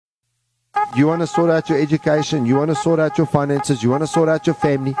You want to sort out your education. You want to sort out your finances. You want to sort out your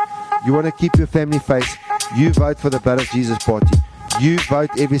family. You want to keep your family face. You vote for the Blood of Jesus party. You vote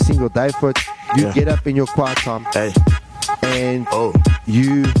every single day for it. You get up in your quiet time. Hey. And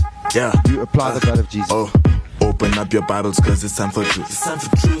you apply the blood of Jesus. Open up your Bibles cause it's time for truth. It's time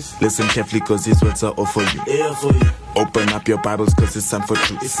for truth. Listen carefully cause these words are all for you. They are for you. Open up your Bibles cause it's time for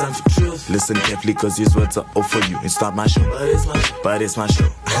truth. It's time for truth. Listen carefully cause these words are all for you. It's not my show, But it's my show. but it's my show.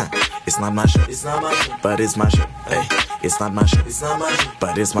 It's not my show, It's not my show. but it's my show. Hey, it's not my show, It's not my show.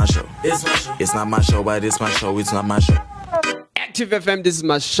 but it's my show. It's my show. It's not my show, but it's my show. It's not my show. Active FM, this is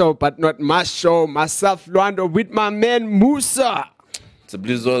my show, but not my show. Myself, Lwando, with my man Musa. It's a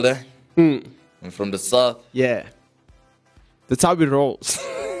blues all there. I'm from the south, Yeah. That's how it rolls.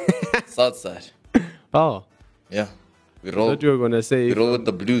 south side. Oh. Yeah, we I roll. thought you were going to say. We roll with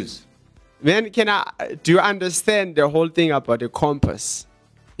the blues. Man, do you understand the whole thing about the compass?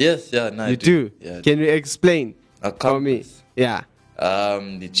 Yes, yeah, no, I You do? Yeah. Can you explain A for me? compass. Yeah.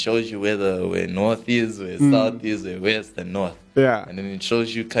 It shows you where north is, where south is, where west and north. Yeah. And then it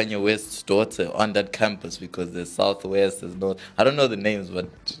shows you Kanye West's daughter on that campus because there's southwest, there's north. I don't know the names, but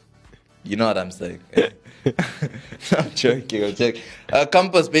you know what I'm saying. I'm joking. A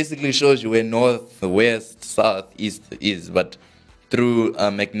compass basically shows you where north, west, south, east is, but through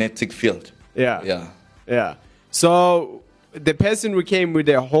a magnetic field. Yeah. Yeah. Yeah. So the person who came with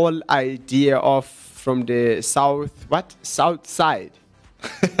the whole idea of from the south side.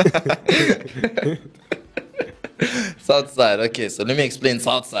 South side. Okay, so let me explain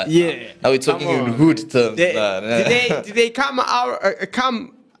south side. Yeah. Now we're talking Come in on. hood terms. Did they come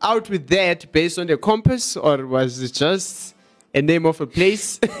out with that based on the compass, or was it just a name of a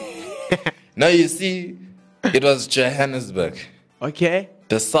place? No, you see, it was Johannesburg. Okay.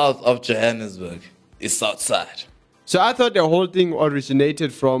 The south of Johannesburg is south side. So I thought the whole thing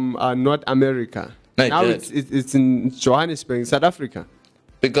originated from North America. No, it now did. it's in Johannesburg, in South Africa.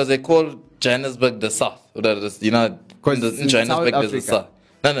 Because they call Johannesburg the south. You know, 'Cause in it's in Johannesburg South there's the Africa.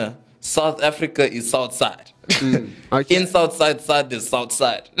 south. No. South Africa is south side. Okay. In south side, there's south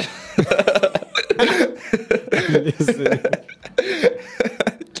side. Listen.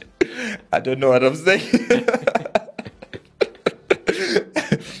 I don't know what I'm saying.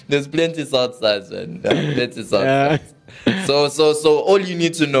 There's plenty south sides, man. Plenty south Yeah. sides. So all you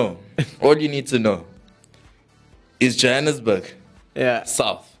need to know is Johannesburg, Yeah.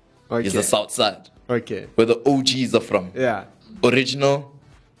 south, Okay. is the south side, Okay. where the OGs are from. Yeah. Original,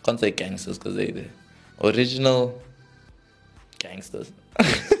 can't say gangsters because they're there. Original gangsters.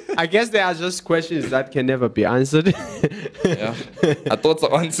 I guess there are just questions that can never be answered. Yeah. I thought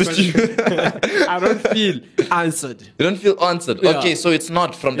I answered you. I don't feel answered. You don't feel answered. Yeah. Okay, so it's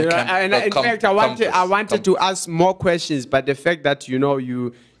not from the You know, camp. and in fact, I wanted to ask more questions, but the fact that you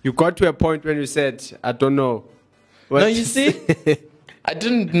got to a point when you said, I don't know. No, you see, I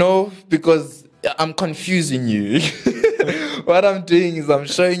didn't know because I'm confusing you. What I'm doing is I'm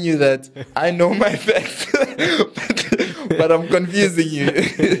showing you that I know my facts, but I'm confusing you.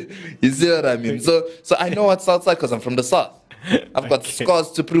 You see what I mean? So I know what's outside because I'm from the south. I've got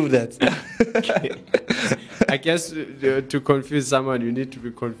scars to prove that. I guess to confuse someone, you need to be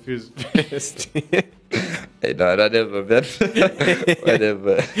confused first. Hey, no, whatever, man.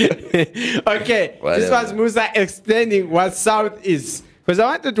 Whatever. Okay, this was Whatever. Musa explaining what South is. Because I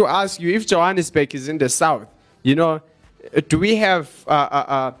wanted to ask you, if Johannesburg is in the South, do we have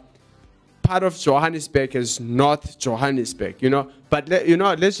part of Johannesburg as North Johannesburg, But,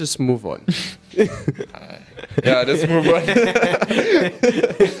 let's just move on. Yeah, let's move on.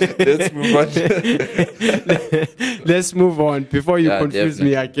 Let's move on. Let's move on before you Yeah, confuse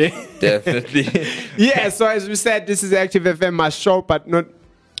me again. Definitely. Yeah, so as we said, this is Active FM, my show, but not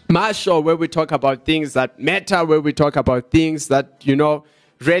my show, where we talk about things that matter, where we talk about things that,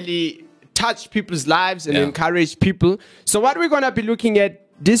 really touch people's lives and Yeah. encourage people. So what we're going to be looking at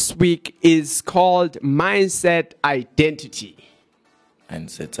this week is called mindset identity.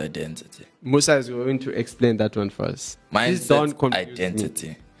 Mindset identity. Musa is going to explain that one for us. Please don't Mindset confuse me.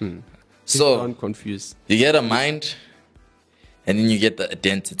 identity. Please So don't confuse. you get a mind, and then you get the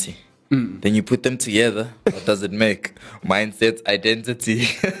identity. Then you put them together. What does it make? Mindset identity.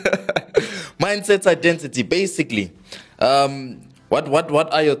 Mindset identity. Basically,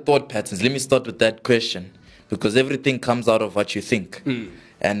 what are your thought patterns? Let me start with that question, because everything comes out of what you think.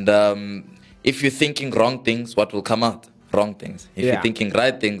 And if you're thinking wrong things, what will come out? Wrong things. If Yeah. you're thinking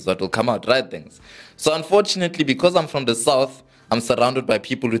right things, what will come out? Right things. So unfortunately, because I'm from the south, I'm surrounded by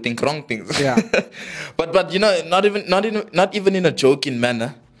people who think wrong things. Yeah. but not even in a joking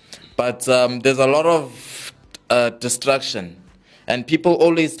manner. But there's a lot of distraction And people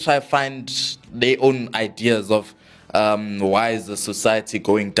always try to find their own ideas of why is the society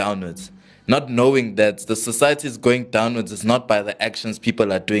going downwards. Not knowing that the society is going downwards is not by the actions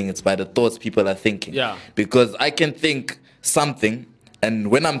people are doing, it's by the thoughts people are thinking. Yeah. Because I can think something, and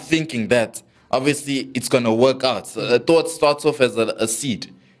when I'm thinking that, obviously it's going to work out. So a thought starts off as a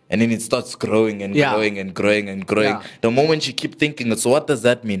seed, and then it starts growing and Yeah. growing and growing and growing. Yeah. The moment you keep thinking it, so what does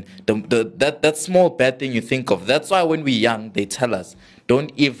that mean? That small bad thing you think of. That's why when we're young, they tell us,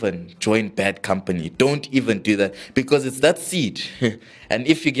 don't even join bad company. Don't even do that. Because it's that seed. And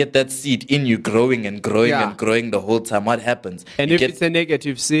if you get that seed in you growing and growing Yeah. and growing the whole time, what happens? And You if get- it's a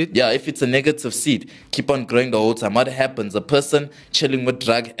negative seed, yeah, if it's a negative seed, keep on growing the whole time. What happens? A person chilling with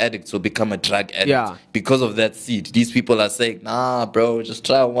drug addicts will become a drug addict Yeah. because of that seed. These people are saying, nah, bro, just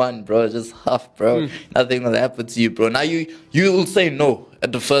try one, bro, just half, bro. Nothing will happen to you, bro. Now you will say no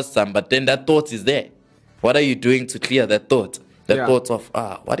at the first time, but then that thought is there. What are you doing to clear that thought? That Yeah. thought of,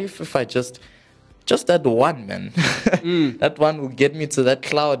 what if I just that one, man. That one will get me to that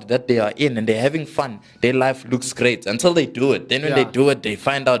cloud that they are in, and they're having fun. Their life looks great until they do it. Then when Yeah. they do it, they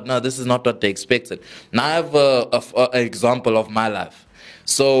find out, no, this is not what they expected. Now I have an example of my life.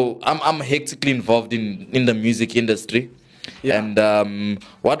 So I'm hectically involved in the music industry. Yeah. And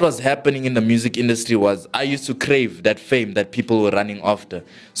what was happening in the music industry was I used to crave that fame that people were running after.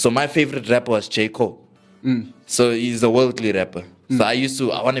 So my favorite rapper was J. Cole. So he's a worldly rapper. So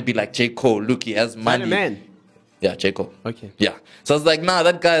I want to be like J. Cole. Look, he has money. man. Yeah, J. Cole. Okay. Yeah. So I was like, nah,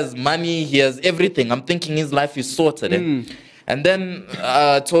 that guy has money. He has everything. I'm thinking his life is sorted. And then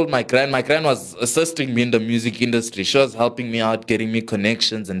I told my grand was assisting me in the music industry. She was helping me out, getting me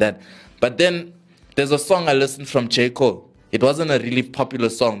connections and that. But then there's a song I listened from J. Cole. It wasn't a really popular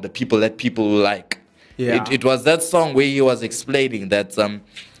song, the people that people will like. Yeah. It was that song where he was explaining that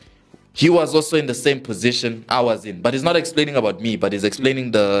he was also in the same position I was in. But he's not explaining about me, but he's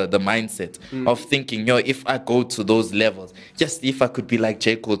explaining the mindset of thinking, if I go to those levels, just if I could be like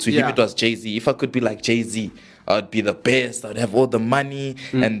J. Cole, to him Yeah. it was Jay-Z. If I could be like Jay-Z, I'd be the best. I'd have all the money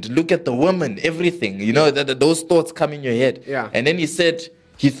and look at the woman, everything. Those thoughts come in your head. Yeah. And then he said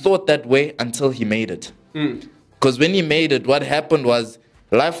he thought that way until he made it. Because when he made it, what happened was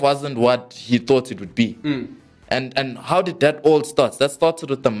life wasn't what he thought it would be. And how did that all start? That started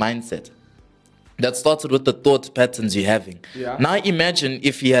with the mindset. That started with the thought patterns you're having. Yeah. Now imagine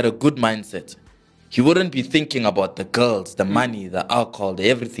if he had a good mindset. He wouldn't be thinking about the girls, the money, the alcohol, the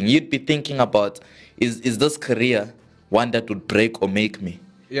everything. You'd be thinking about, is this career one that would break or make me?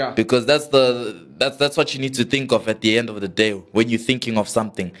 Yeah. Because that's what you need to think of at the end of the day when you're thinking of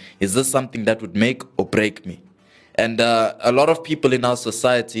something. Is this something that would make or break me? And a lot of people in our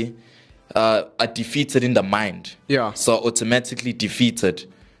society are defeated in the mind. Yeah. So automatically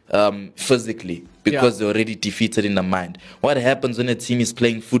defeated physically because they're already defeated in the mind. What happens when a team is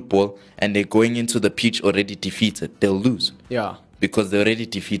playing football and they're going into the pitch already defeated? They'll lose Yeah. because they're already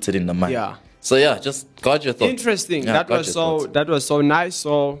defeated in the mind. Yeah. So just guard your thoughts. Interesting. Yeah, that guard was your so. That was so nice.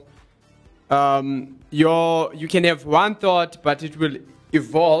 So, you can have one thought, but it will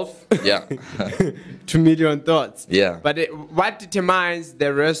evolve Yeah. to million thoughts. Yeah. But what determines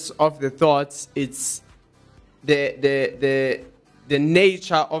the rest of the thoughts? It's the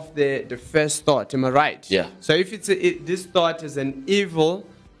nature of the first thought. Am I right? Yeah. So if this thought is an evil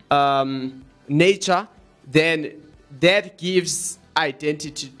nature, then that gives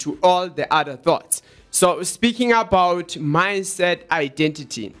identity to all the other thoughts. So speaking about mindset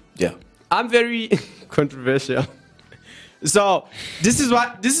identity, Yeah. I'm very controversial. So this is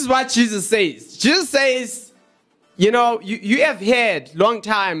what Jesus says. Jesus says, you have heard long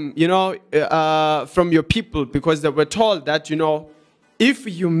time, from your people, because they were told that, if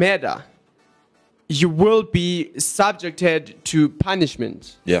you murder, you will be subjected to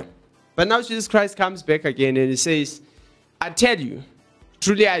punishment. Yeah. But now Jesus Christ comes back again and he says, I tell you,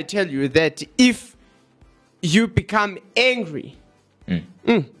 truly I tell you that if you become angry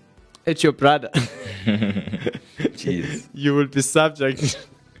at your brother, Jeez. you will be subject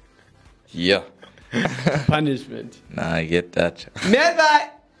Yeah. to punishment. Nah, I get that. Neither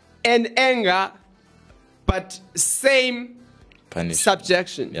in anger, but same Punish.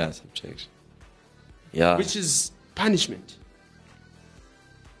 subjection, Yeah, subjection. Yeah. which is punishment.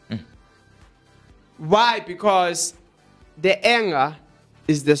 Why? Because the anger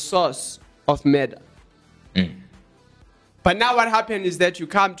is the source of murder. But now what happened is that you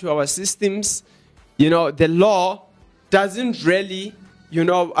come to our systems, the law doesn't really,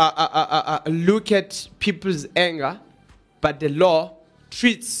 look at people's anger, but the law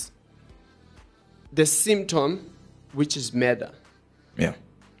treats the symptom, which is murder. Yeah.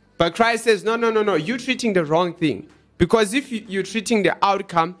 But Christ says, no, you're treating the wrong thing. Because if you're treating the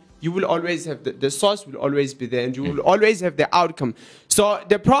outcome, you will always have the source will always be there, and you will always have the outcome. So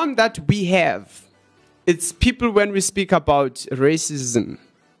the problem that we have, it's people when we speak about racism.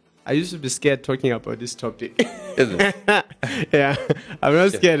 I used to be scared talking about this topic. Is it? Yeah, I'm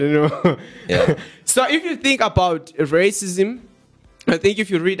not scared anymore. Yeah. So if you think about racism, I think if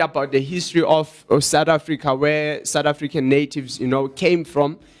you read about the history of South Africa, where South African natives, came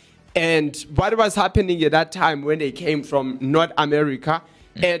from, and what was happening at that time when they came from North America,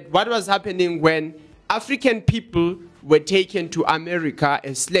 and what was happening when African people were taken to America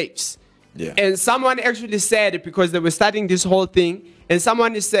as slaves. Yeah. And someone actually said, because they were studying this whole thing, and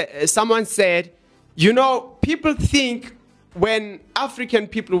someone said, people think when African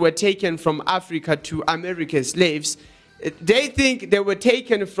people were taken from Africa to America as slaves, they think they were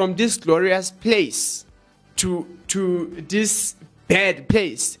taken from this glorious place to this bad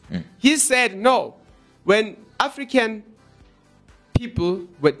place. He said, no. When African people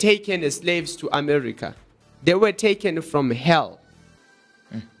were taken as slaves to America, they were taken from hell.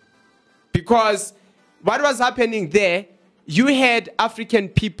 Because what was happening there, you had African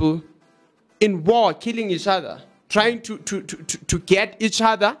people in war killing each other, trying to get each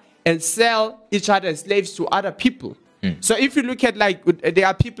other and sell each other as slaves to other people. So if you look at, there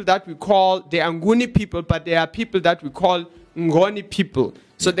are people that we call the Nguni people, but there are people that we call Ngoni people.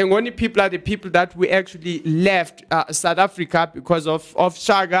 So the Ngoni people are the people that we actually left South Africa because of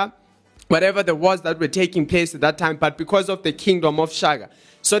Shaga, whatever the wars that were taking place at that time, but because of the kingdom of Shaga.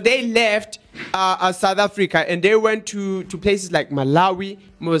 So they left South Africa and they went to places like Malawi,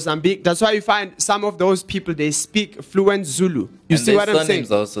 Mozambique. That's why you find some of those people, they speak fluent Zulu. You see what I'm saying? Their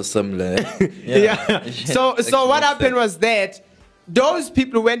surnames are also similar. Yeah. So what happened was that those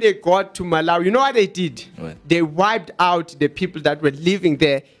people, when they got to Malawi, you know what they did? What? They wiped out the people that were living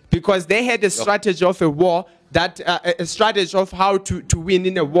there because they had a strategy of a war, a strategy of how to win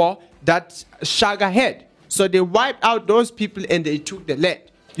in a war that Shaga had. So they wiped out those people and they took the land.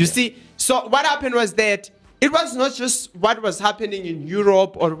 You see, so what happened was that it was not just what was happening in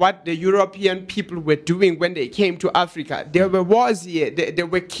Europe or what the European people were doing when they came to Africa. There were wars here. There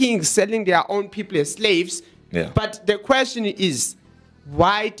were kings selling their own people as slaves. Yeah. But the question is,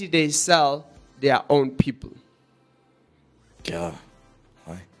 why did they sell their own people? Yeah.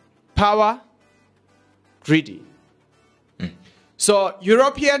 Why? Power, greedy. So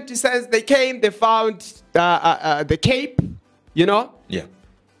European descents, they came, they found the Cape, Yeah.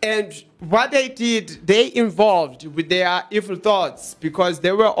 And what they did, they involved with their evil thoughts because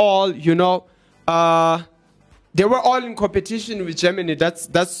they were all, they were all in competition with Germany. That's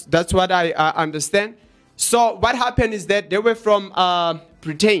what I understand. So what happened is that they were from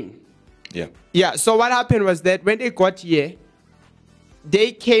Britain. Yeah. Yeah. So what happened was that when they got here,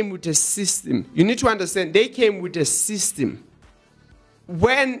 they came with a system. You need to understand, they came with a system.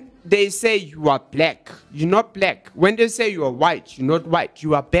 When they say you are black, you're not black. When they say you are white, you're not white.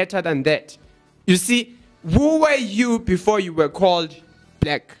 You are better than that. You see, who were you before you were called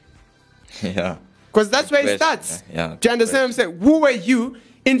black? Yeah. Because that's where it starts. Yeah. Do you understand what I'm saying? Who were you?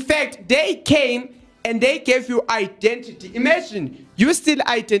 In fact, they came and they gave you identity. Imagine, you still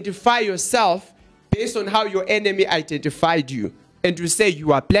identify yourself based on how your enemy identified you. And you say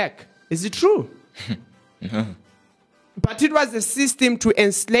you are black. Is it true? But it was a system to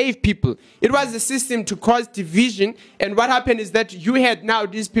enslave people. It was a system to cause division. And what happened is that you had now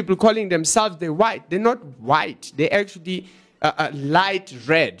these people calling themselves the white. They're not white. They're actually light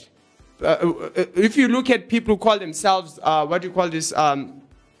red. If you look at people who call themselves, what do you call this,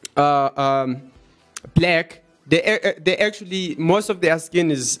 black, they actually, most of their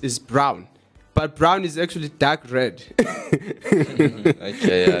skin is brown. But brown is actually dark red.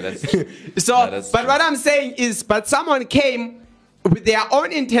 Okay, yeah, that's So, that's but true. what I'm saying is, but someone came with their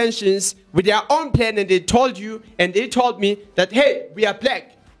own intentions, with their own plan, and they told you, and they told me that, hey, we are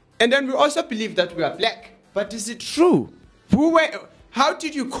black. And then we also believe that we are black. But is it true? How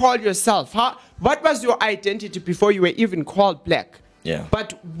did you call yourself? What was your identity before you were even called black? Yeah.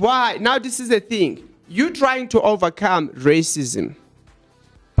 But why? Now this is the thing. You're trying to overcome racism.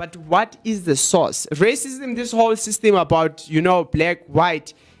 But what is the source? Racism, this whole system about, black,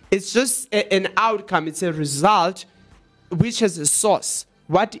 white, it's just an outcome. It's a result which has a source.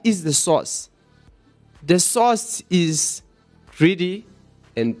 What is the source? The source is greedy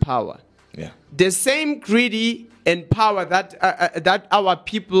and power. Yeah. The same greedy and power that our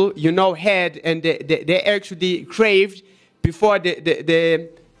people, had and they actually craved before the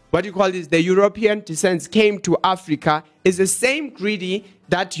European descents came to Africa is the same greedy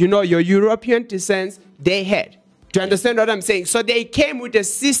that, your European descents, they had. Do you understand what I'm saying? So they came with a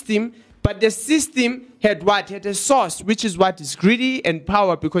system But the system had what? Had a source, which is what is greedy and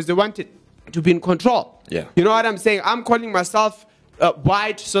power, because they wanted to be in control. Yeah. You know what I'm saying? I'm calling myself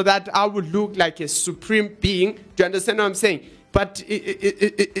white so that I would look like a supreme being. Do you understand what I'm saying? But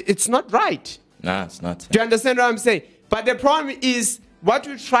it's not right. Nah, it's not. Do you understand what I'm saying? But the problem is, what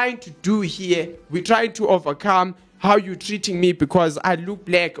we're trying to do here, we're trying to overcome how you're treating me because I look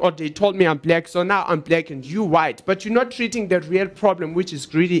black, or they told me I'm black, so now I'm black and you white. But you're not treating the real problem, which is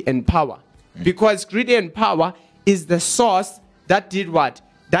greedy and power. Because greedy and power is the source that did what?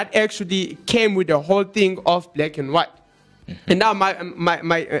 That actually came with the whole thing of black and white. And now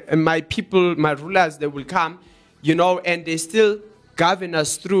my people, my rulers, they will come, you know, and they still govern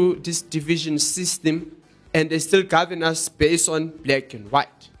us through this division system, and they still govern us based on black and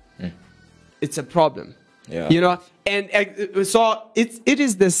white. It's a problem. Yeah. You know, and so it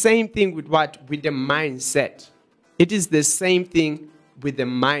is the same thing with what? With the mindset. It is the same thing with the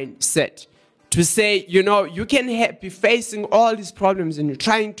mindset. To say, you know, you can be facing all these problems and you're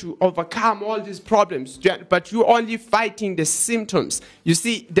trying to overcome all these problems, but you're only fighting the symptoms. You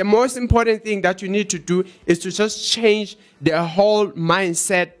see, the most important thing that you need to do is to just change the whole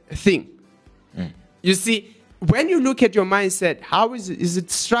mindset thing. You see, when you look at your mindset, how is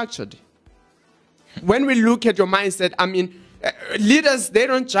it structured? When we look at your mindset, I mean, leaders, they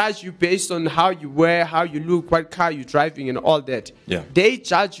don't judge you based on how you wear, how you look, what car you're driving, and all that. Yeah. They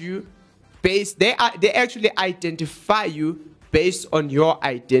judge you based, they actually identify you based on your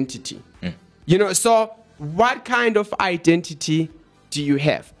identity. You know, so what kind of identity do you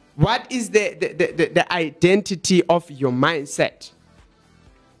have? What is the identity of your mindset?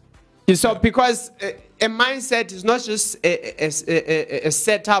 So, because a mindset is not just a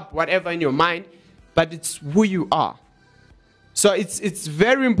setup, whatever in your mind, but it's who you are. So it's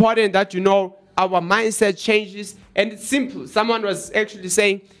very important that, you know, our mindset changes, and it's simple. Someone was actually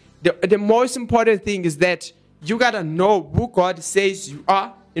saying the most important thing is that you gotta know who God says you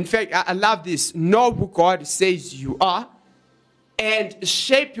are. In fact, I love this. Know who God says you are, and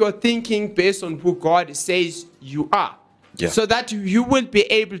shape your thinking based on who God says you are. Yeah. So that you will be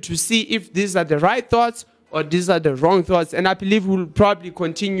able to see if these are the right thoughts or these are the wrong thoughts. And I believe we'll probably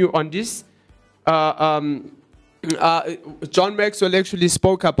continue on this. John Maxwell actually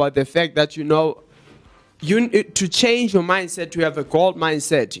spoke about the fact that, you know, to change your mindset, to have a goal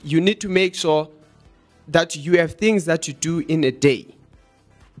mindset, you need to make sure that you have things that you do in a day.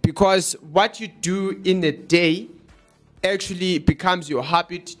 Because what you do in a day actually becomes your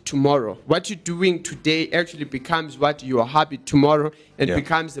habit tomorrow. What you're doing today actually becomes what your habit tomorrow, and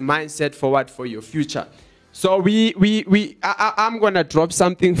becomes the mindset for what? For your future. So I'm gonna drop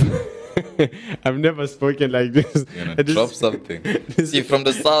something. I've never spoken like this. Drop something. See, from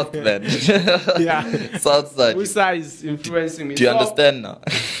the south, man. Yeah. South side. Musa is influencing me. Do you understand now?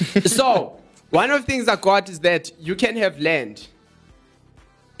 So, one of the things I got is that you can have land,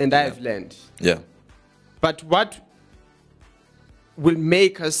 and I have land. Yeah. But what will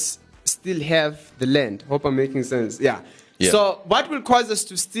make us still have the land? Hope I'm making sense. Yeah. So, what will cause us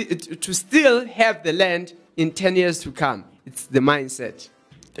to still have the land in 10 years to come? It's the mindset.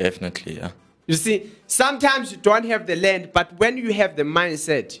 Definitely, yeah. You see, sometimes you don't have the land, but when you have the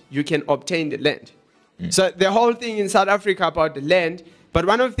mindset, you can obtain the land. So the whole thing in South Africa about the land, but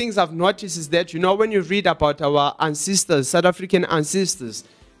one of the things I've noticed is that, you know, when you read about our ancestors, South African ancestors,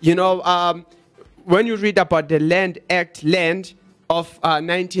 you know, when you read about the Land Act land of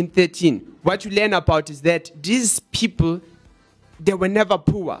 1913, what you learn about is that these people, they were never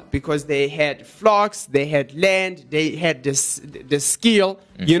poor because they had flocks, they had land, they had the skill,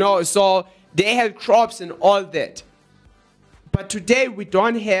 you know, so they had crops and all that. But today we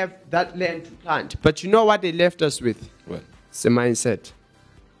don't have that land to plant. But you know what they left us with? What? It's a mindset.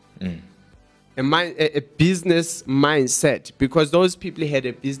 A business mindset, because those people had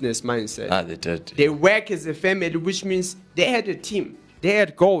a business mindset. Ah, they did. They work as a family, which means they had a team. They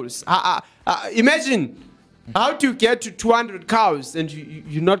had goals. Imagine, how do you get to 200 cows and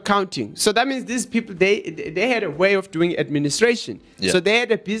you're not counting? So that means these people, they had a way of doing administration. Yeah. So they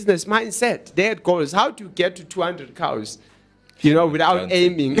had a business mindset. They had goals. How do you get to 200 cows, you know, without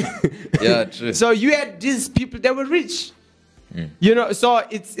aiming? Yeah, true. So you had these people, they were rich. You know, so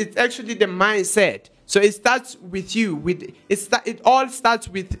it's actually the mindset. So it starts with you. It all starts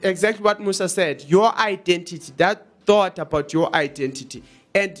with exactly what Musa said, your identity, that thought about your identity.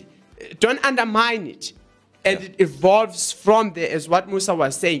 And don't undermine it. And it evolves from there, as what Musa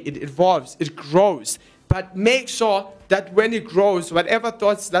was saying. It evolves, it grows. But make sure that when it grows, whatever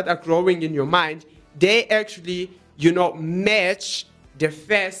thoughts that are growing in your mind, they actually, you know, match the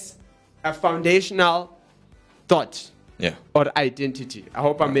first foundational thought. Yeah. or identity? I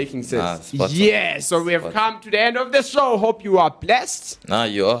hope I'm making sense. spot on. Yeah, so we have Spot come to the end of the show. Hope you are blessed. Nah,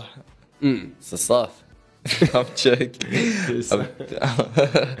 you are. It's the South. I'm joking.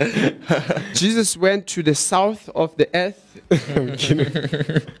 Jesus went to the south of the earth. I'm kidding.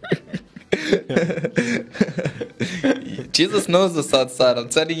 Jesus knows the South side. I'm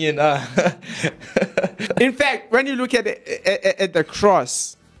telling you now. In fact, when you look at the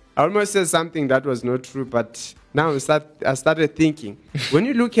cross, I almost said something that was not true, but now I started thinking. When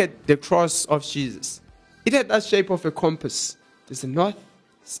you look at the cross of Jesus, it had that shape of a compass. There's a north,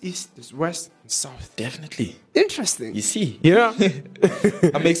 there's east, there's west, and south. Definitely. Interesting. You see? You know?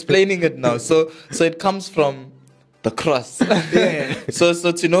 I'm explaining it now. So it comes from the cross. Yeah. So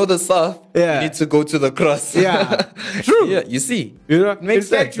to know the South, Yeah. you need to go to the cross. Yeah. True. Yeah, you see? You know? It makes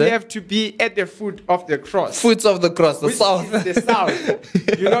In fact, sense, you eh? have to be at the foot of the cross. Foot of the cross, the Which South. is the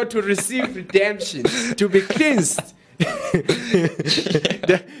south. You know, to receive redemption, to be cleansed.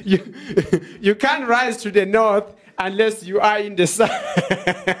 You can't rise to the north unless you are in the south.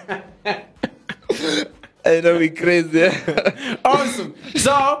 I know, we crazy. Awesome.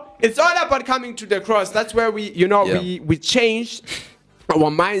 So it's all about coming to the cross. That's where we changed our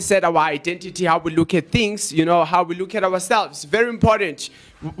mindset, our identity, how we look at things, how we look at ourselves. Very important.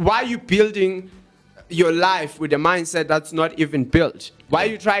 Why are you building your life with a mindset that's not even built? Why are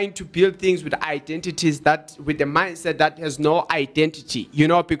you trying to build things with identities with the mindset that has no identity?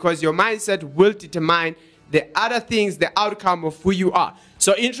 Because your mindset will determine the other things, the outcome of who you are.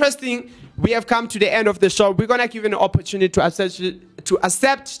 So interesting, we have come to the end of the show. We're going to give you an opportunity to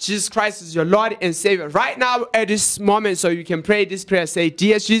accept Jesus Christ as your Lord and Savior right now at this moment, so you can pray this prayer. Say,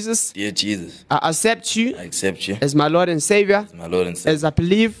 Dear Jesus, Dear Jesus, I accept you I accept you as my Lord and Savior, as my Lord and Savior. as I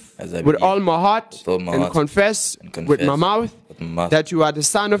believe As I with believe all my heart, with all my and heart, confess and with confess my mouth with my mouth that you are the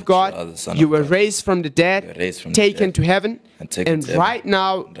Son of God, you are the Son you of were God. raised from the You were dead, raised from the taken dead, to heaven, and taken and to heaven. right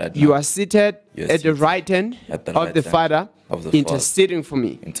now Right you now, are seated you are at the seated right hand at the of right the hand Father, of the Father, interceding for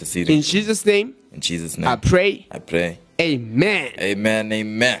me. interceding In for me. Jesus' name, In Jesus' name, I pray. I pray. Amen. Amen,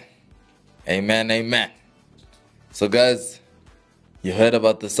 amen. Amen, amen. So guys, you heard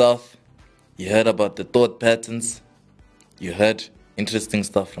about the South. You heard about the thought patterns. You heard interesting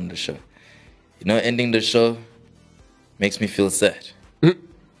stuff from the show. Ending the show makes me feel sad.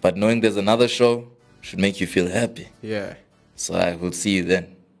 But knowing there's another show should make you feel happy. Yeah. So I will see you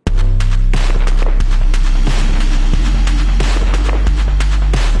then.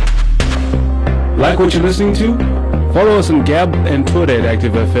 Like what you're listening to? Follow us on Gab and Twitter at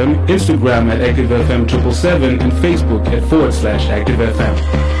ActiveFM, Instagram at ActiveFM777, and Facebook at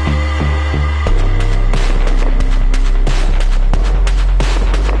 /ActiveFM.